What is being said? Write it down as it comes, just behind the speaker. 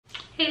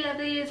Hey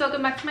lovelies,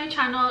 welcome back to my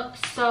channel.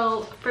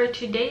 So for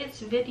today's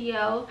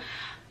video,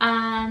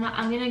 I'm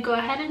gonna go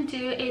ahead and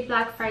do a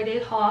Black Friday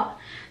haul.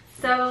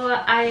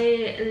 So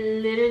I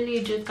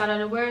literally just got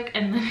out of work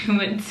and then I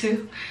went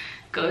to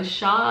go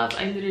shop.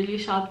 I literally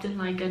shopped in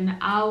like an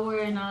hour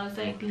and I was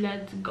like,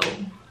 let's go.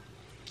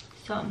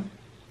 So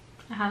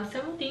I have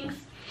several things.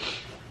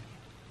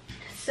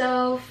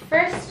 So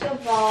first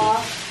of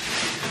all,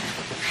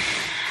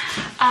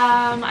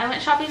 I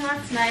went shopping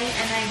last night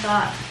and I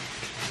got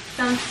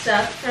some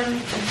stuff from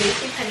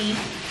JCPenney.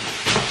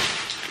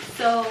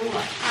 So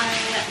I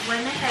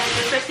went ahead,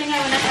 the first thing I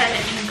went ahead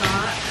and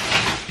got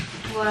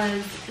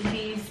was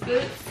these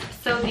boots.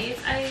 So these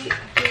they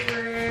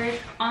were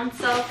on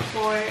sale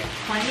for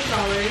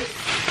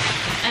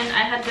 $20 and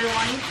I had been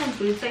wanting some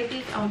boots like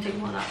these. I won't take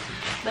them all out,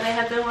 but I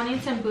had been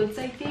wanting some boots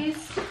like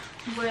these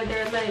where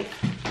they're like,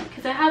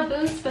 because I have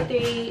boots but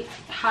they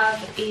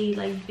have a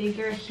like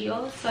bigger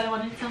heel, so I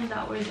wanted some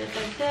that were just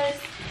like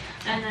this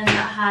and then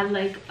that had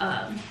like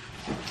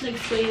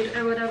suede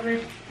or whatever.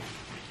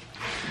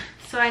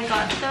 So I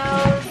got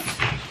those.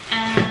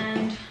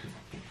 And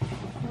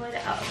what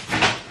else?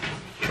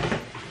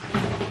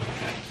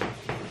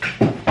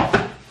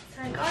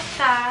 So I got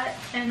that,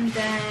 and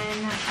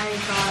then I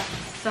got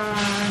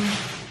some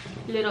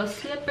little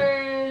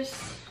slippers,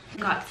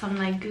 got some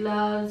like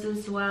gloves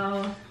as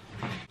well.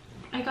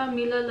 I got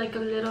Mila like a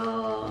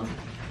little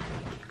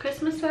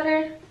Christmas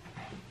sweater.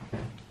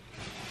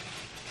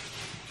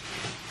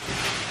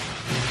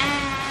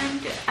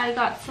 I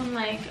got some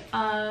like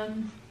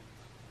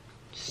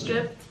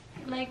stripped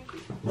like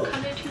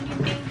color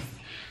changing things.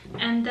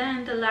 And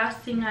then the last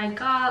thing I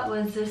got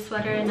was this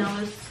sweater and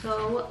I was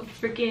so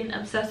freaking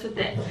obsessed with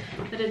it.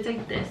 But it's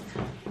like this.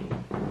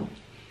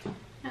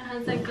 It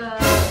has like a,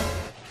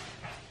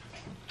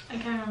 I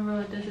can't remember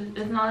what this is.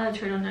 It's not a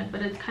turtleneck,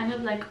 but it's kind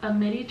of like a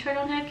midi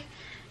turtleneck.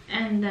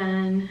 And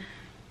then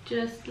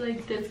just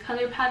like this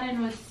color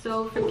pattern was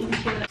so freaking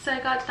cute. So I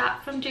got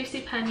that from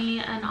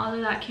JCPenney and all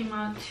of that came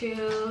out to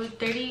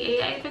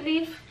 $38, I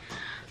believe.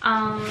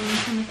 Let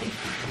me see.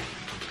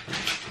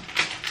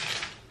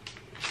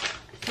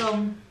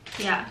 So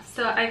yeah,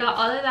 so I got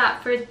all of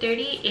that for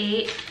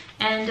 $38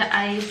 and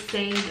I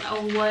saved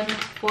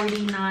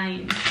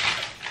 $149.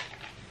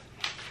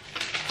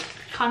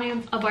 Call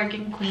me a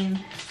bargain queen.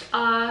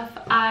 I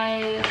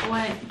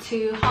went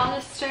to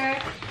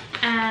Hollister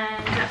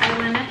and I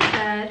went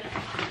ahead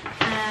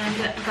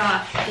and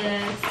got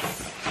this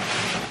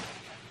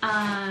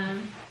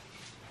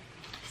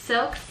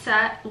silk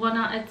set. Well,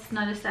 no, it's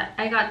not a set.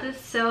 I got this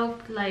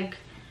silk like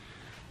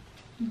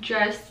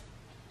dress.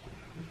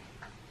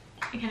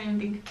 I can't even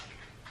think.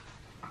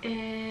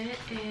 It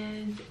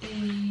is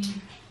a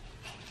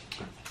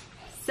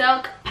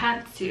silk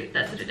pantsuit.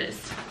 That's what it is.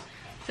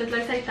 So it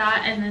looks like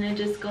that and then it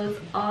just goes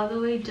all the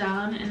way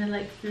down and it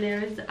like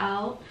flares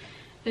out.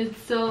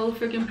 It's so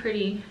freaking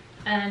pretty.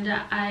 And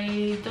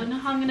I don't know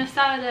how I'm gonna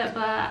style it,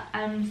 but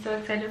I'm so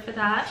excited for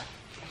that.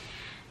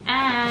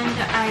 And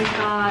I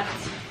got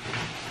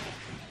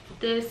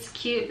this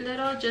cute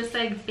little just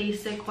like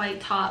basic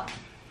white top,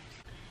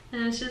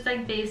 and it's just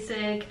like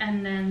basic,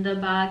 and then the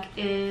back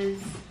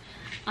is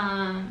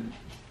I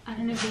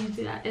don't know if you can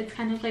see that, it's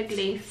kind of like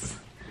lace.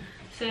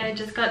 So yeah, I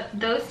just got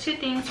those two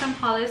things from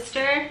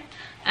Hollister,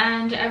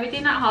 and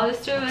everything at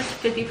Hollister was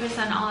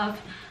 50%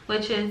 off,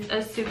 which is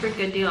a super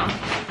good deal.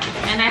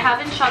 And I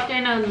haven't shopped there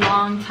in a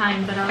long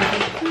time, but I was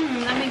like,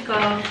 let me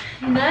go.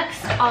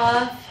 Next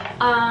off,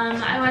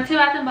 I went to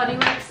Bath and Body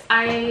Works.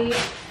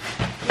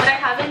 What I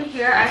have in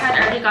here, I had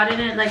already gotten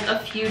it like a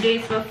few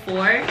days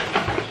before.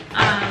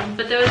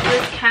 But there was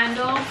this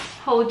candle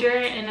holder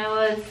and it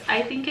was,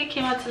 I think it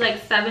came out to like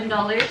 $7.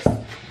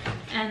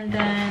 And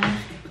then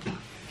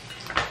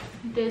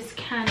this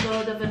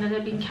candle, the vanilla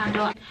bean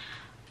candle.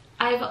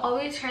 I've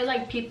always heard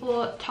like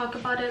people talk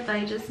about it, but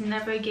I just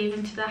never gave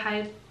into the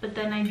hype. But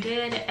then I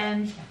did,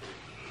 and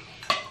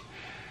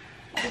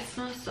it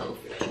smells so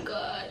freaking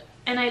good.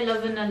 And I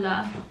love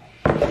vanilla.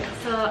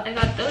 So I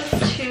got those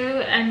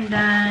two, and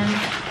then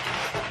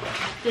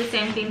the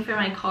same thing for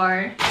my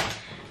car.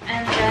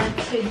 And then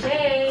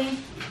today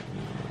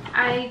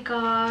I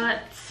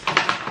got,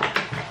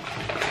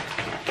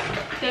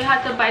 they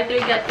had the buy 3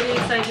 get 3,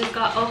 so I just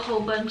got a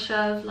whole bunch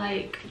of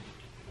like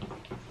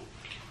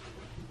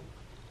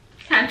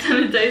hand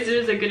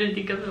sanitizers. I couldn't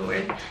think of the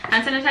word.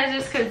 Hand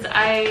sanitizers because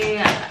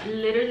I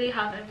literally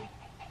have it.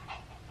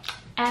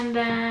 And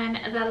then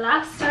the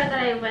last store that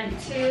I went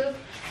to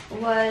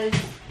was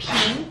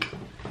Pink.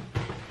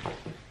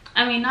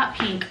 I mean, not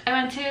Pink. I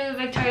went to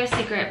Victoria's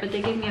Secret, but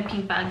they gave me a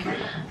pink bag.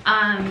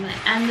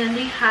 And then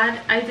they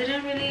had, I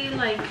didn't really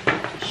like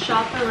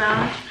shop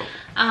around.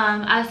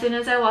 As soon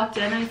as I walked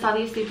in, I saw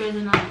these slippers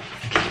and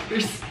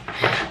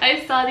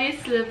I saw these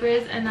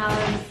slippers and I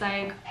was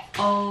like,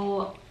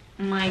 oh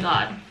my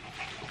god,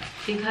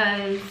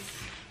 because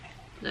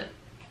look,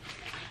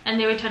 and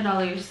they were $10.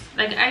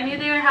 Like, I knew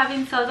they were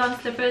having sales on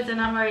slippers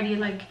and I'm already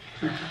like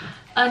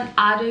an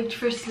addict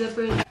for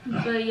slippers.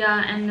 But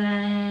yeah, and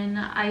then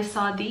I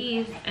saw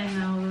these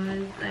and I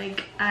was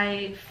like,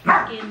 I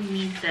freaking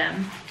need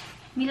them.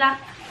 Mila.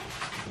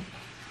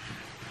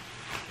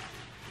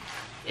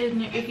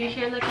 If you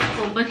hear like a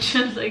whole bunch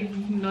of like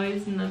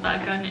noise in the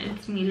background,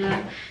 it's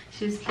Mila.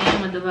 She's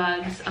playing with the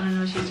bags. I don't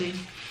know what she's doing.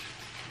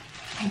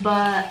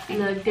 But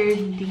look, there's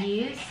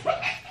these.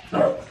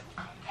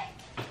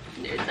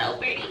 They're so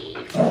pretty.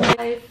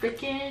 I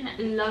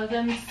freaking love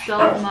them so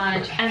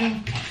much.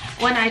 And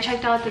when I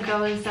checked out, the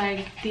girl was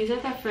like, these are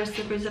the first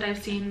slippers that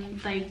I've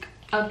seen like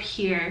up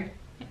here.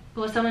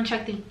 Well, someone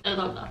checked the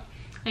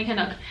I can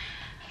look.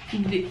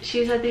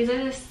 She said these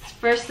are the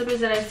first slippers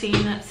that I've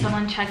seen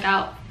someone check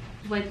out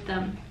with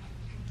them.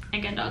 I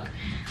can look.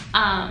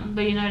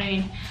 But you know what I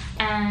mean.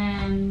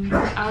 And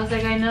I was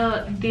like, I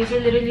know these are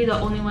literally the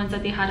only ones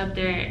that they had up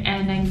there,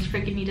 and I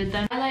freaking needed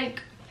them. I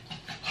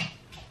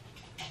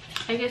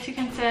guess you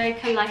can say I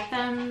collect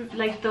them,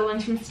 like the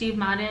ones from Steve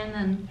Madden,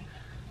 and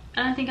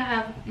I don't think I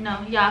have,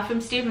 no, yeah,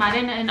 from Steve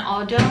Madden and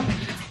Aldo.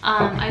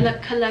 I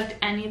collect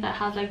any that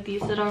have like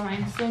these little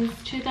rhinestones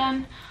to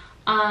them.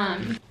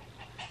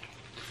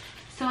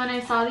 So when I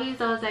saw these,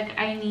 I was like,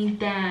 I need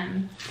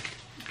them,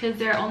 because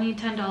they're only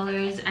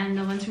 $10, and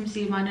the ones from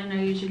Steve Madden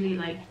are usually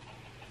like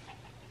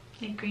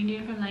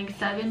ranging from like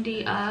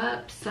 70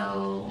 up.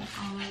 So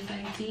I was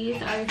like,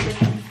 these are a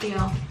freaking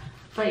steal.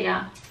 But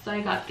yeah, so I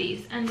got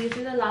these, and these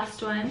are the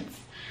last ones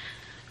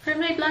for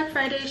my Black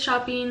Friday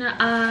shopping. It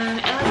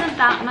wasn't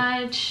that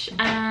much,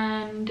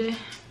 and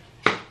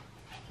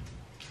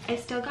I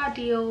still got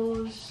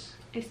deals.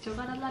 I still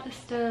got a lot of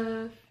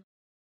stuff.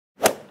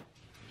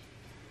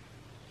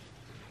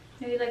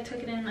 Maybe like tuck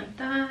it in like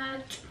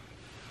that,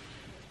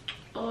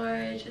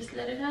 or just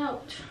let it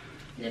out,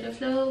 let it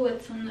flow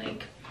with some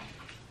like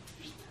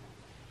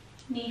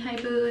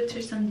knee-high boots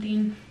or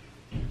something.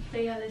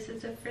 But yeah, this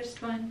is the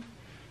first one.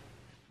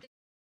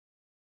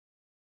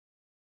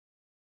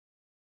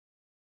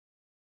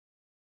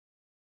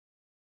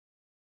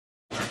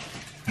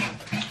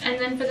 And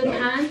then for the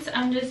pants,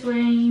 I'm just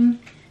wearing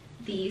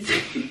these.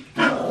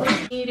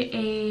 I need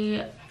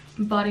a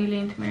body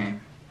length mirror.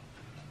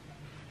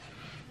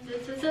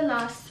 This is the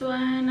last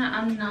one.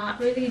 I'm not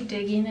really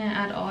digging it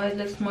at all. It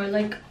looks more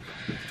like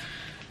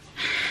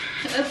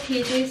a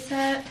PJ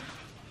set.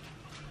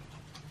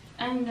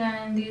 And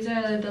then these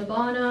are the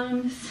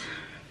bottoms.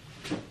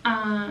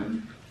 But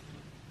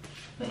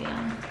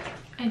yeah,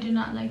 I do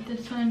not like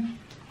this one.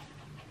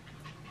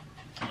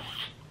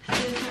 So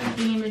this one's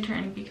being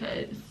returned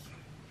because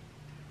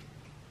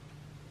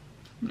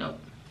nope,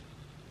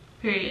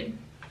 period.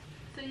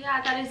 So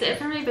yeah, that is it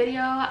for my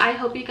video. I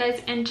hope you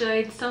guys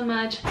enjoyed so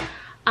much.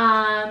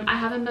 I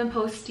haven't been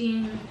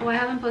posting, well, I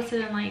haven't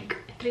posted in like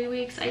 3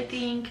 weeks, I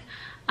think,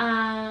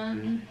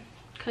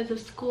 because of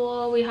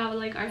school. We have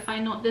like our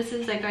final, this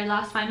is like our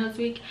last finals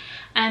week,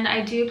 and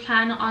I do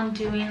plan on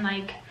doing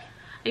like,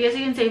 I guess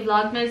you can say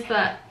vlogmas,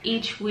 but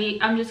each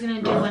week I'm just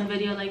gonna do one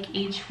video like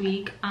each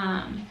week. So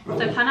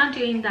I plan on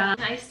doing that.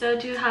 I still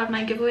do have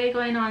my giveaway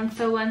going on,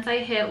 so once I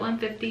hit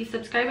 150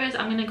 subscribers,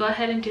 I'm gonna go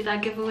ahead and do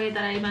that giveaway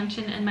that I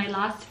mentioned in my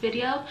last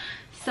video.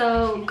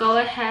 So go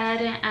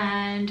ahead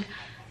and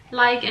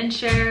like and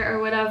share or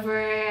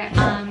whatever,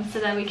 so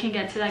that we can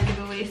get to that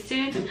giveaway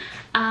soon.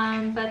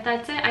 But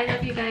that's it. I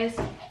love you guys.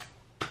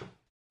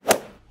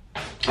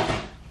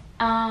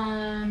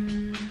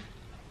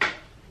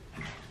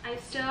 I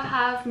still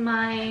have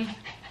my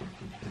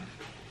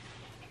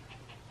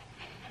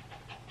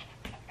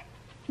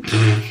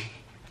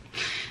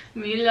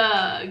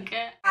Mila,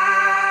 okay.